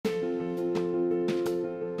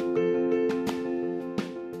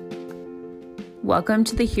Welcome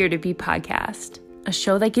to the Here to Be podcast, a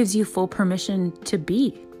show that gives you full permission to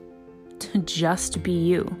just be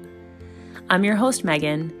you. I'm your host,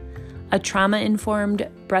 Megan, a trauma-informed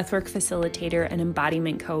breathwork facilitator and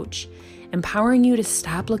embodiment coach, empowering you to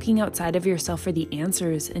stop looking outside of yourself for the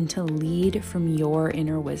answers and to lead from your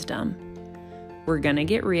inner wisdom. We're gonna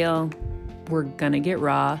get real, we're gonna get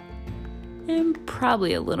raw, and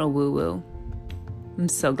probably a little woo-woo. I'm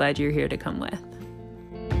so glad you're here to come with.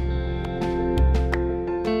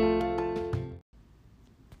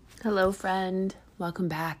 Hello, friend. Welcome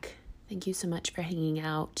back. Thank you so much for hanging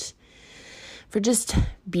out, for just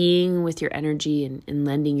being with your energy and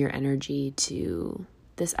lending your energy to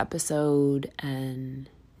this episode and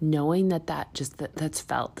knowing that's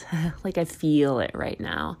felt. Like I feel it right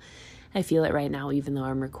now. I feel it right now, even though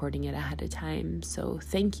I'm recording it ahead of time. So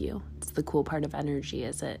thank you. It's the cool part of energy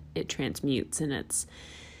is it transmutes and it's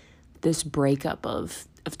this breakup of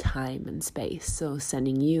time and space. So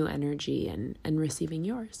sending you energy and receiving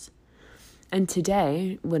yours. And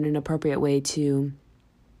today, what an appropriate way to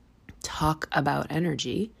talk about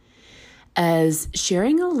energy as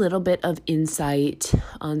sharing a little bit of insight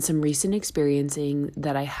on some recent experiencing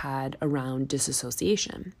that I had around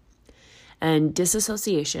disassociation. And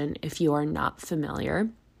disassociation, if you are not familiar,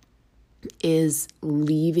 is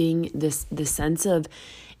leaving this sense of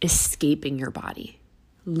escaping your body.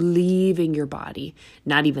 Leaving your body,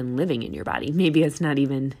 not even living in your body. Maybe it's not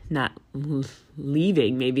even not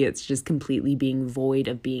leaving. Maybe it's just completely being void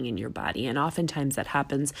of being in your body. And oftentimes that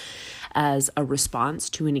happens as a response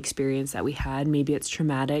to an experience that we had. Maybe it's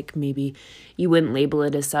traumatic. Maybe you wouldn't label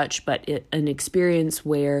it as such, but an experience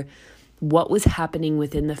where what was happening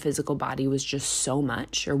within the physical body was just so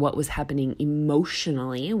much, or what was happening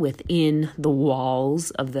emotionally within the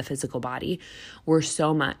walls of the physical body were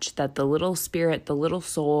so much that the little spirit, the little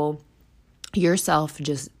soul, yourself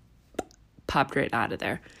just popped right out of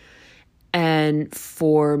there. And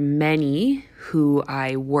for many who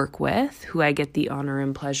I work with, who I get the honor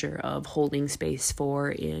and pleasure of holding space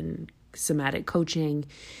for in somatic coaching,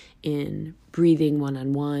 in breathing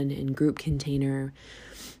one-on-one, in group container,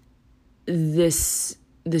 this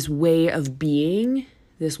way of being,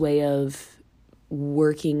 this way of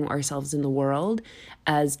working ourselves in the world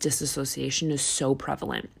as disassociation is so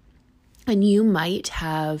prevalent. And you might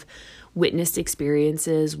have witnessed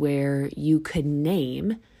experiences where you could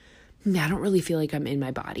name, I don't really feel like I'm in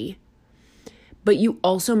my body. But you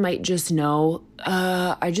also might just know,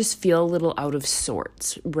 I just feel a little out of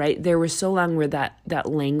sorts, right? There was so long where that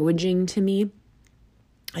languaging to me,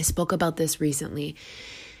 I spoke about this recently.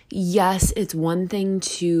 Yes, it's one thing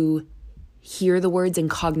to hear the words and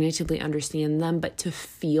cognitively understand them, but to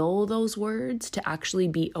feel those words, to actually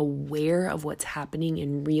be aware of what's happening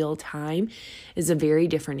in real time is a very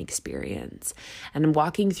different experience. And I'm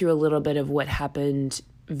walking through a little bit of what happened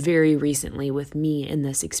very recently with me in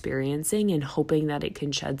this experiencing and hoping that it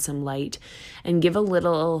can shed some light and give a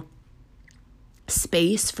little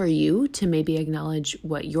space for you to maybe acknowledge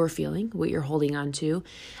what you're feeling, what you're holding on to,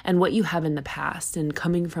 and what you have in the past, and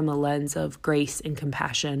coming from a lens of grace and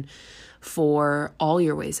compassion for all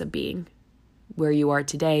your ways of being, where you are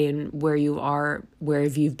today and where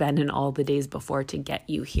you've been in all the days before to get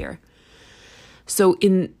you here. So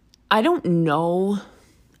I don't know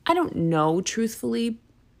truthfully,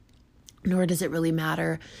 nor does it really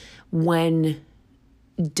matter when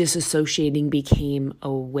disassociating became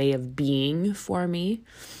a way of being for me.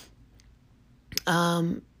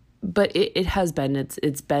 But it has been,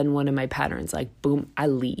 it's been one of my patterns, like boom, I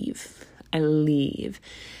leave.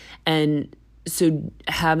 And so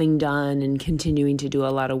having done and continuing to do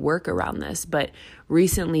a lot of work around this, but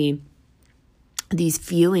recently these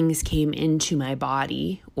feelings came into my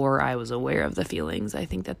body, or I was aware of the feelings. I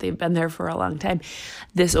think that they've been there for a long time.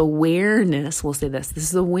 This awareness, we'll say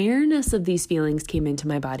this awareness of these feelings came into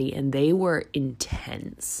my body, and they were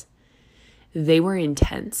intense. They were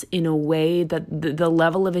intense in a way that the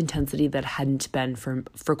level of intensity that hadn't been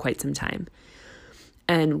for quite some time.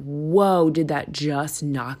 And whoa, did that just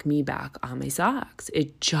knock me back on my socks.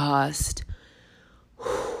 It just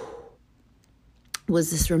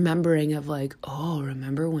was this remembering of like, oh,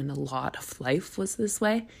 remember when a lot of life was this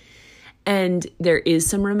way? And there is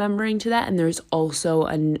some remembering to that. And there's also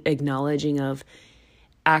an acknowledging of,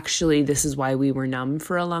 actually, this is why we were numb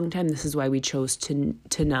for a long time. This is why we chose to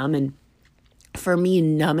numb. And for me,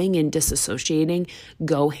 numbing and disassociating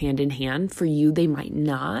go hand in hand. For you, they might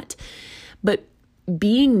not. But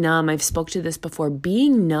being numb, I've spoke to this before,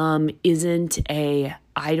 being numb isn't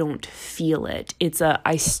I don't feel it. It's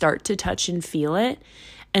I start to touch and feel it,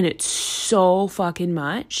 and it's so fucking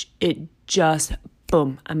much. It just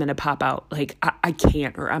boom, I'm going to pop out. Like I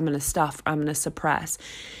can't, or I'm going to stuff, or I'm going to suppress.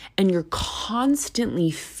 And you're constantly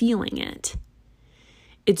feeling it.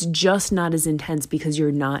 It's just not as intense because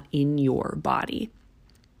you're not in your body.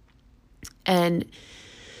 And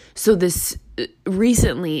so this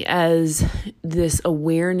recently, as this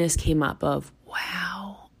awareness came up of,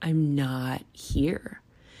 wow, I'm not here,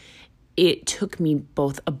 it took me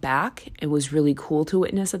both aback. It was really cool to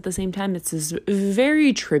witness at the same time. It's this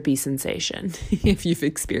very trippy sensation, if you've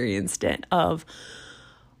experienced it, of,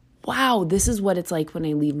 wow, this is what it's like when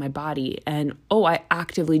I leave my body. And, oh, I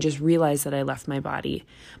actively just realized that I left my body,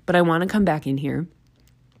 but I want to come back in here.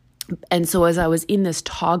 And so as I was in this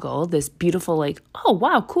toggle, this beautiful, like, oh,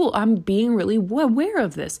 wow, cool, I'm being really aware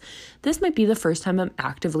of this. This might be the first time I'm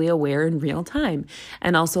actively aware in real time.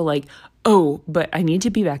 And also like, oh, but I need to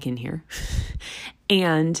be back in here.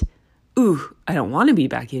 And, ooh, I don't want to be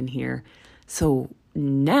back in here. So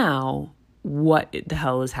now what the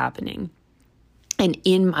hell is happening? And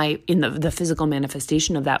in the physical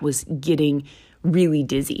manifestation of that was getting really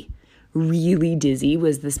dizzy. Really dizzy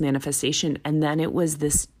was this manifestation. And then it was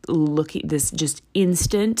this just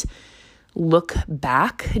instant look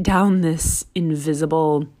back down this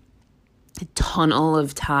invisible tunnel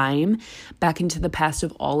of time back into the past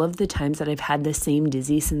of all of the times that I've had the same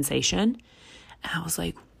dizzy sensation. And I was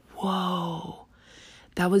like, whoa,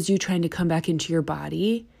 that was you trying to come back into your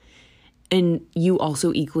body, and you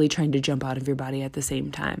also equally trying to jump out of your body at the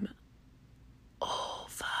same time. Oh,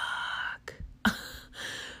 fuck.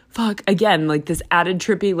 Again, like this added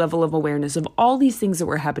trippy level of awareness of all these things that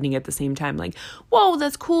were happening at the same time. Like, whoa,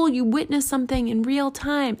 that's cool. You witnessed something in real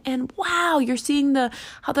time. And wow, you're seeing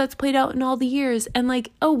how that's played out in all the years. And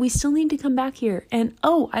like, oh, we still need to come back here. And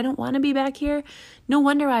oh, I don't want to be back here. No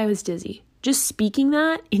wonder I was dizzy. Just speaking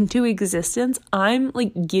that into existence, I'm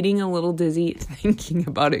like getting a little dizzy thinking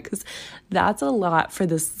about it, because that's a lot for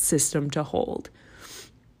this system to hold.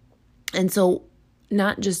 And so,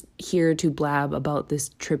 not just here to blab about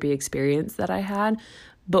this trippy experience that I had,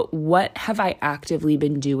 but what have I actively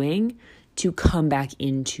been doing to come back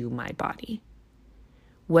into my body?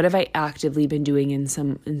 What have I actively been doing in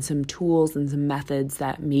some tools and some methods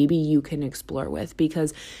that maybe you can explore with?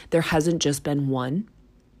 Because there hasn't just been one.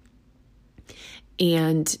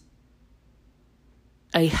 And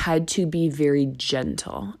I had to be very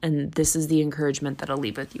gentle. And this is the encouragement that I'll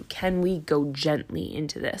leave with you. Can we go gently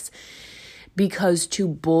into this? Because to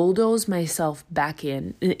bulldoze myself back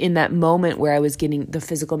in that moment where I was getting the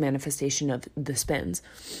physical manifestation of the spins,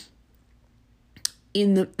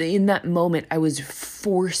 in that moment, I was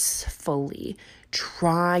forcefully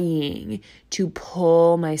trying to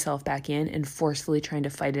pull myself back in and forcefully trying to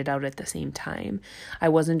fight it out at the same time. I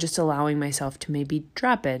wasn't just allowing myself to maybe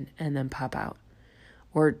drop in and then pop out,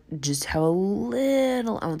 or just have a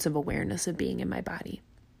little ounce of awareness of being in my body.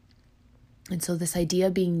 And so this idea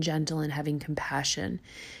of being gentle and having compassion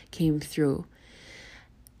came through.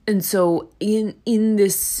 And so in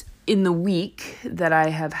the week that I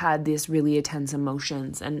have had these really intense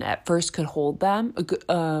emotions, and at first could hold them,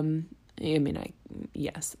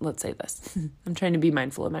 yes, let's say this. I'm trying to be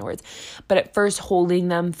mindful of my words. But at first holding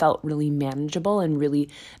them felt really manageable, and really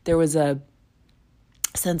there was a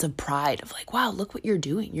sense of pride of like, wow, look what you're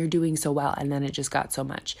doing. You're doing so well. And then it just got so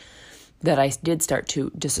much that I did start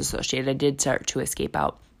to disassociate. I did start to escape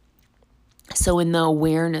out. So in the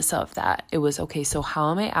awareness of that, it was, okay, so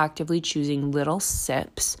how am I actively choosing little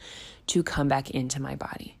sips to come back into my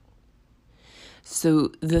body?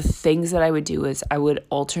 So the things that I would do is I would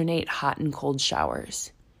alternate hot and cold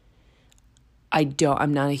showers. I'm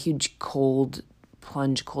not a huge cold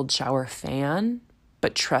shower fan,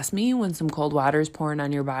 but trust me, when some cold water is pouring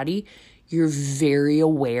on your body, you're very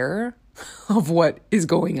aware of what is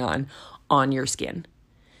going on your skin.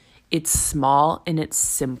 It's small and it's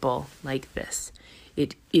simple like this.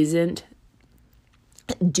 It isn't,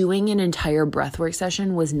 doing an entire breathwork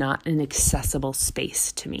session was not an accessible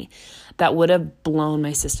space to me. That would have blown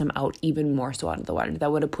my system out even more so out of the water.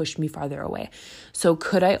 That would have pushed me farther away. So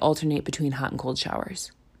could I alternate between hot and cold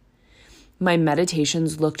showers? My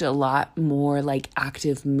meditations looked a lot more like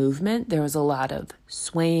active movement. There was a lot of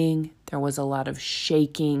swaying. There was a lot of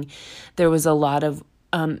shaking. There was a lot of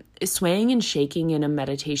swaying and shaking in a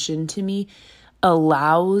meditation, to me,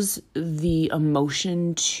 allows the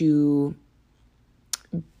emotion to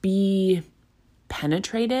be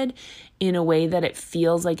penetrated in a way that it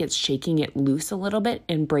feels like it's shaking it loose a little bit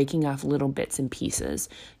and breaking off little bits and pieces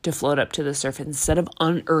to float up to the surface. Instead of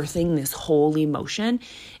unearthing this whole emotion,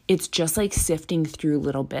 it's just like sifting through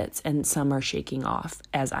little bits, and some are shaking off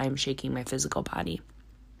as I'm shaking my physical body.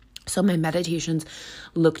 So my meditations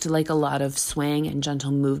looked like a lot of swaying and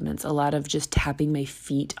gentle movements, a lot of just tapping my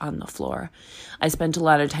feet on the floor. I spent a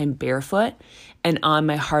lot of time barefoot and on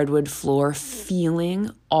my hardwood floor,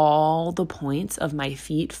 feeling all the points of my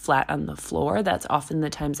feet flat on the floor. That's often the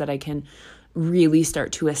times that I can really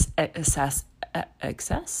start to have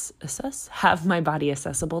my body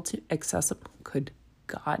good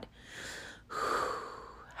God.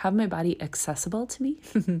 Have my body accessible to me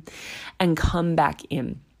and come back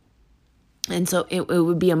in. And so it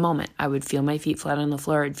would be a moment. I would feel my feet flat on the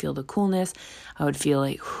floor. I'd feel the coolness. I would feel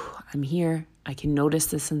like, I'm here. I can notice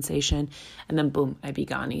the sensation. And then boom, I'd be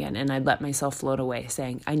gone again. And I'd let myself float away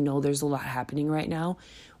saying, I know there's a lot happening right now.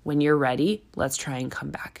 When you're ready, let's try and come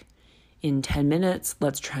back. In 10 minutes,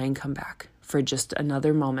 let's try and come back for just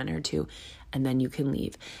another moment or two. And then you can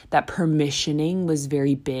leave. That permissioning was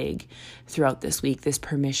very big throughout this week. This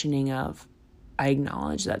permissioning of, I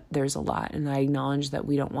acknowledge that there's a lot and I acknowledge that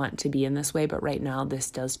we don't want to be in this way, but right now this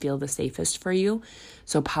does feel the safest for you.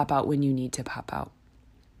 So pop out when you need to pop out.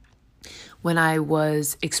 When I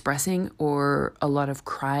was expressing or a lot of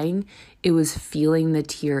crying, it was feeling the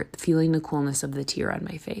coolness of the tear on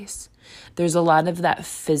my face. There's a lot of that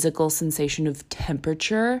physical sensation of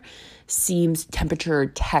temperature or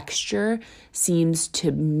texture seems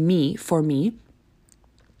to me, for me,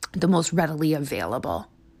 the most readily available.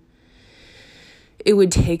 It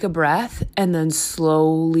would take a breath and then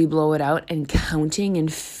slowly blow it out and counting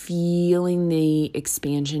and feeling the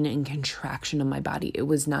expansion and contraction of my body. It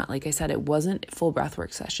was not, like I said, it wasn't full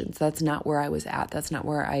breathwork sessions. That's not where I was at. That's not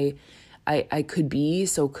where I could be.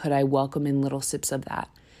 So could I welcome in little sips of that?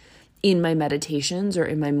 In my meditations or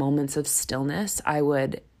in my moments of stillness, I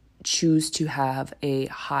would choose to have a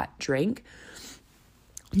hot drink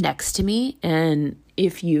next to me. And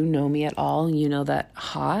if you know me at all, you know that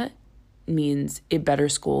hot means it better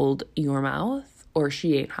scold your mouth or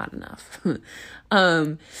she ain't hot enough.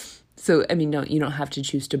 So, I mean, no, you don't have to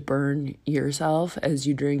choose to burn yourself as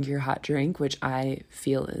you drink your hot drink, which I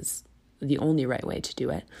feel is the only right way to do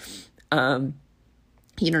it. You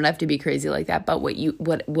don't have to be crazy like that. But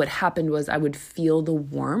what happened was I would feel the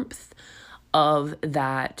warmth of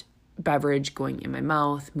that beverage going in my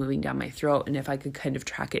mouth, moving down my throat. And if I could kind of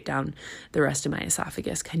track it down the rest of my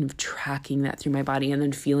esophagus, kind of tracking that through my body and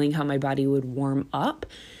then feeling how my body would warm up,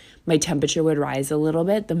 my temperature would rise a little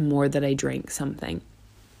bit the more that I drank something.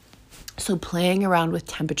 So playing around with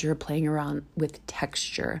temperature, playing around with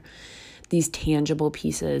texture, these tangible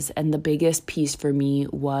pieces. And the biggest piece for me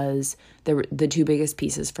was, the two biggest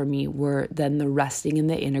pieces for me were then the resting and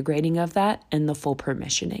the integrating of that and the full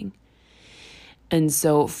permissioning. And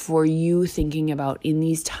so for you thinking about in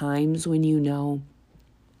these times when you know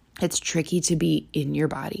it's tricky to be in your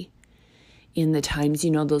body, in the times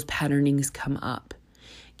you know those patternings come up,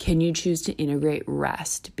 can you choose to integrate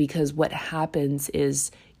rest? Because what happens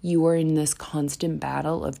is you are in this constant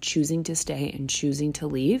battle of choosing to stay and choosing to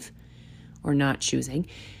leave or not choosing.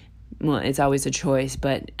 Well, it's always a choice,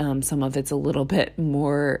 but some of it's a little bit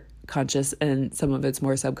more conscious and some of it's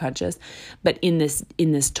more subconscious. But in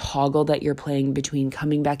this toggle that you're playing between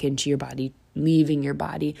coming back into your body, leaving your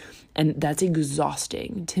body, and that's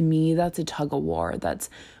exhausting. To me, that's a tug of war. That's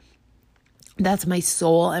my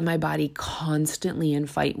soul and my body constantly in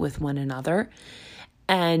fight with one another.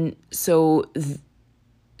 And so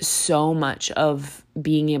much of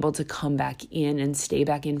being able to come back in and stay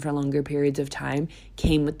back in for longer periods of time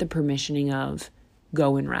came with the permissioning of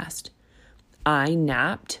go and rest. I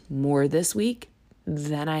napped more this week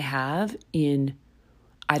than I have in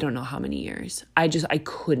I don't know how many years. I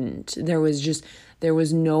couldn't. There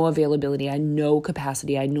was no availability. I had no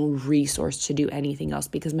capacity. I had no resource to do anything else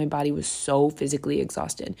because my body was so physically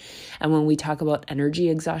exhausted. And when we talk about energy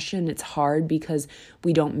exhaustion, it's hard because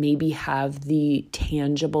we don't maybe have the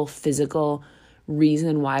tangible physical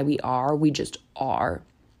reason why we just are.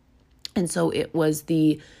 And so it was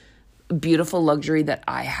the beautiful luxury that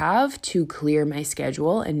I have to clear my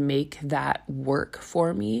schedule and make that work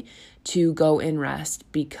for me to go and rest,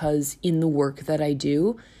 because in the work that I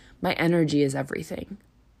do, my energy is everything.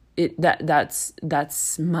 That's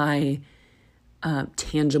my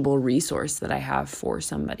tangible resource that I have for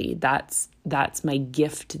somebody. That's my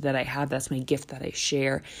gift that I have. That's my gift that I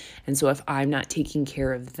share. And so if I'm not taking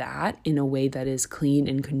care of that in a way that is clean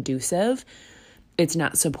and conducive, it's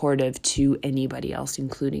not supportive to anybody else,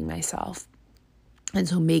 including myself. And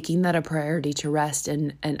so making that a priority to rest,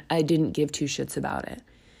 and I didn't give two shits about it.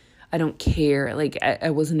 I don't care. Like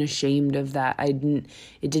I wasn't ashamed of that.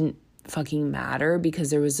 It didn't fucking matter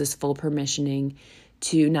because there was this full permissioning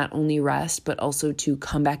to not only rest, but also to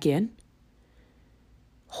come back in,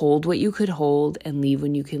 hold what you could hold and leave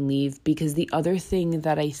when you can leave. Because the other thing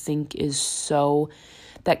that I think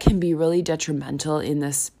that can be really detrimental in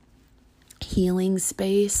this healing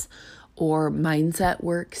space or mindset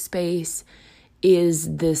work space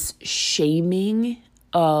is this shaming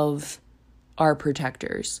of our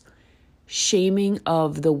protectors, shaming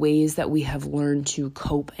of the ways that we have learned to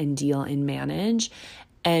cope and deal and manage,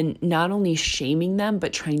 and not only shaming them,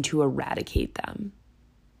 but trying to eradicate them.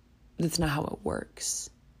 That's not how it works.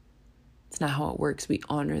 It's not how it works. We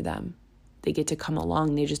honor them. They get to come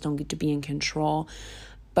along. They just don't get to be in control.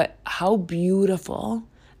 But how beautiful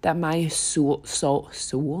that my soul.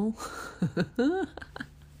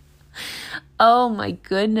 Oh my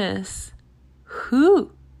goodness.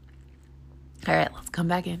 Whew. All right, let's come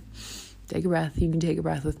back in. Take a breath. You can take a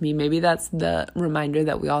breath with me. Maybe that's the reminder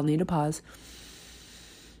that we all need to pause.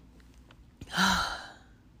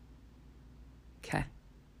 Okay.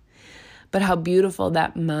 But how beautiful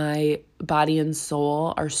that my body and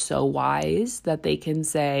soul are so wise that they can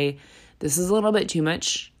say, this is a little bit too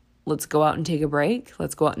much. Let's go out and take a break.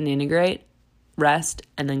 Let's go out and integrate, rest,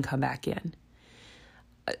 and then come back in.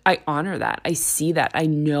 I honor that. I see that. I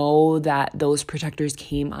know that those protectors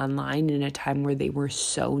came online in a time where they were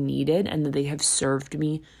so needed and that they have served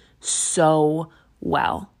me so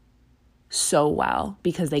well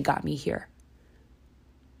because they got me here.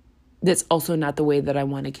 That's also not the way that I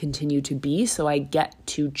want to continue to be. So I get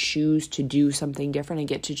to choose to do something different. I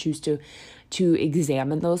get to choose to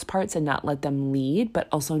examine those parts and not let them lead, but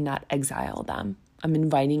also not exile them. I'm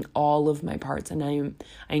inviting all of my parts, and I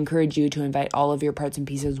encourage you to invite all of your parts and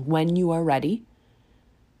pieces when you are ready,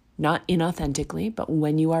 not inauthentically, but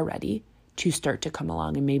when you are ready to start to come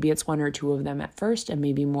along. And maybe it's one or two of them at first, and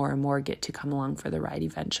maybe more and more get to come along for the ride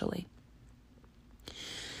eventually.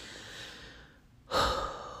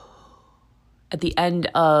 At the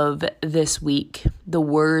end of this week, the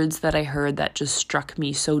words that I heard that just struck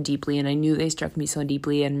me so deeply, and I knew they struck me so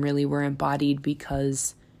deeply and really were embodied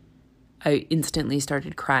because I instantly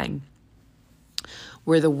started crying,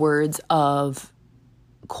 were the words of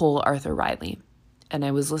Cole Arthur Riley. And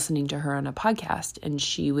I was listening to her on a podcast, and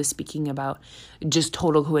she was speaking about, just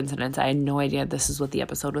total coincidence, I had no idea this is what the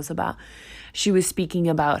episode was about. She was speaking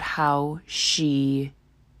about how she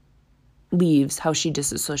leaves, how she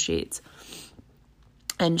disassociates.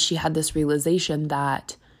 And she had this realization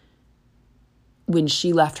that when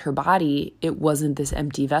she left her body, it wasn't this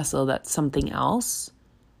empty vessel, that something else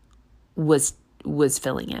was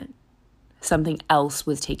filling it. Something else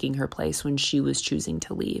was taking her place when she was choosing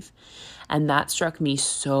to leave. And that struck me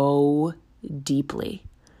so deeply.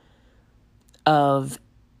 Of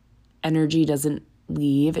energy doesn't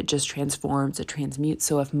leave, it just transforms, it transmutes.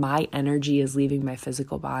 So if my energy is leaving my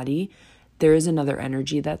physical body, there is another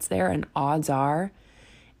energy that's there, and odds are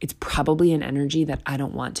it's probably an energy that I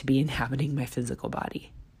don't want to be inhabiting my physical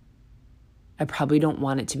body. I probably don't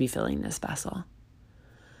want it to be filling this vessel.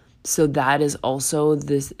 So that is also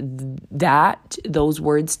those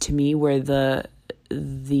words to me were the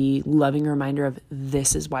loving reminder of,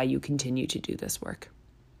 this is why you continue to do this work.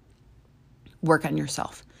 Work on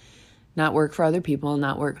yourself, not work for other people,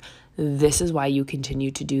 not work. This is why you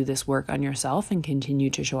continue to do this work on yourself and continue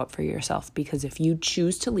to show up for yourself. Because if you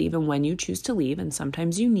choose to leave, and when you choose to leave, and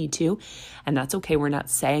sometimes you need to, and that's okay. We're not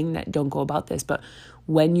saying that don't go about this, but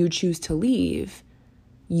when you choose to leave,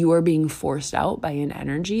 you are being forced out by an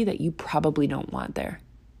energy that you probably don't want there.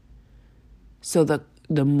 So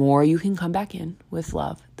the more you can come back in with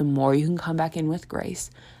love, the more you can come back in with grace,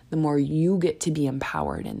 the more you get to be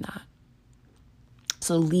empowered in that.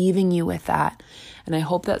 So leaving you with that. And I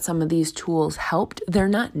hope that some of these tools helped. They're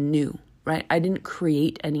not new, right? I didn't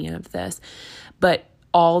create any of this. But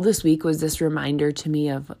all this week was this reminder to me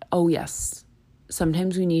of, oh yes,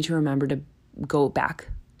 sometimes we need to remember to go back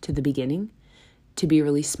to the beginning, to be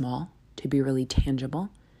really small, to be really tangible,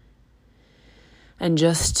 and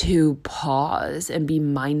just to pause and be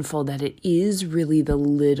mindful that it is really the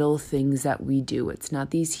little things that we do. It's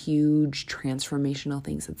not these huge transformational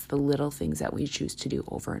things. It's the little things that we choose to do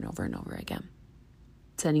over and over and over again.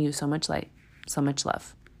 Sending you so much light, so much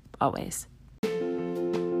love, always.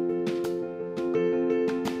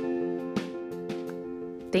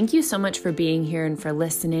 Thank you so much for being here and for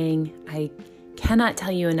listening. I cannot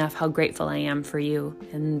tell you enough how grateful I am for you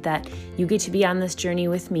and that you get to be on this journey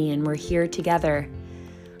with me, and we're here together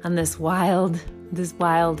on this wild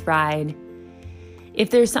ride. If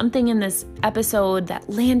there's something in this episode that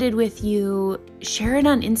landed with you, share it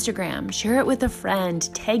on Instagram, share it with a friend,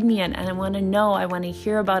 tag me in, and I want to know, I want to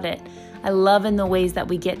hear about it. I love in the ways that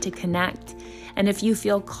we get to connect. And if you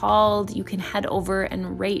feel called, you can head over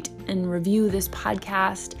and rate and review this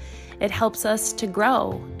podcast It helps us to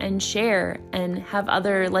grow and share and have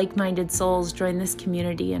other like-minded souls join this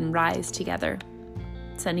community and rise together.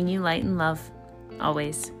 Sending you light and love,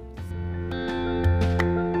 always.